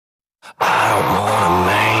I don't wanna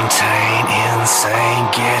maintain insane.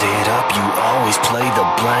 Get it up, you always play the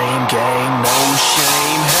blame game. No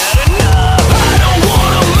shame, had enough. I don't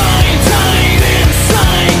wanna maintain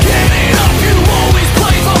insane. Get it up, you always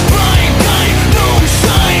play the blame game. No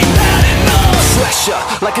shame, had enough. Pressure,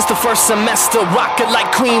 like it's the first semester. Rock it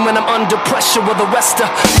like Queen when I'm under pressure. While the rest of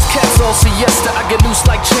these cats all siesta. I get loose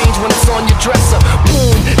like change when it's on your dresser.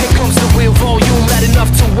 Boom, here comes the real volume. Loud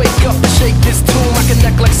enough to wake up and shake this tomb. I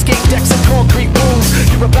connect like skate decks and concrete rooms.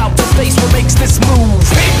 You're about to face what makes this move.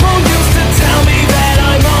 People used to tell me that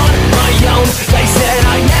I'm on my own. They said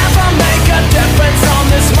I never make a difference on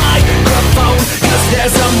this microphone. Cause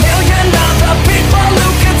there's a million other people who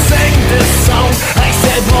can sing this song. I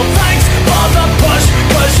said, well, thanks for the push,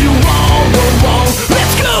 cause you all were wrong.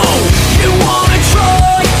 Let's go! You wanna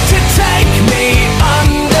try to take me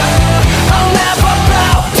under? I'll never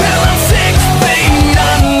bow till I'm 6 feet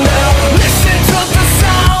under. Listen to the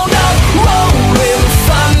sound of rolling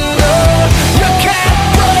thunder. You can't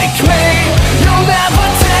break me, you'll never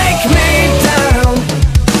take me down.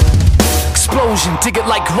 Explosion, dig it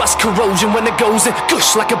like rust corrosion. When it goes in,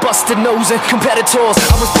 gush like a busted nose. And competitors,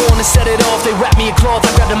 I was born to set it off. They wrapped me in cloth,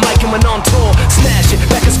 I grabbed a mic and went on tour. Smash it,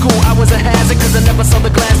 back in school I was a hazard. Cause I never saw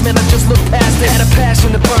the glass, man, I just looked past it. Had a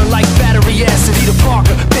passion to burn like battery acid. Peter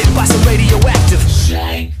Parker, bit by some radioactive.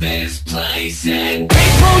 Shake this place and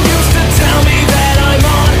people used to tell me that I'm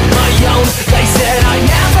on my own. They said I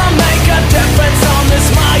never make a difference on this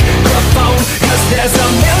microphone. Cause there's a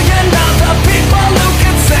million other people who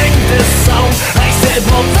can sing this song. I said,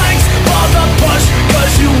 well, thanks for the push,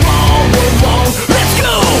 cause you all were wrong. Let's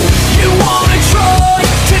go! You wanna try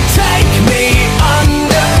to take me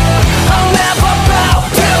under? I'll never bow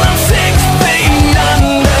till I'm 6 feet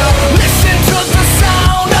under. Listen to the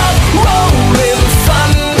sound of rolling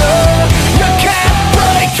thunder. You can't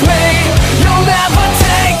break me, you'll never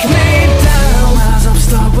take me down. Rise up,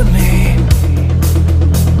 start with me.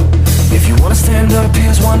 If you wanna stand up,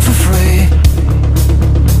 here's one for free.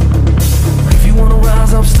 If you wanna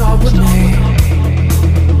rise up, start with me.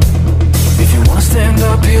 If you wanna stand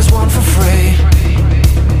up, here's one for free.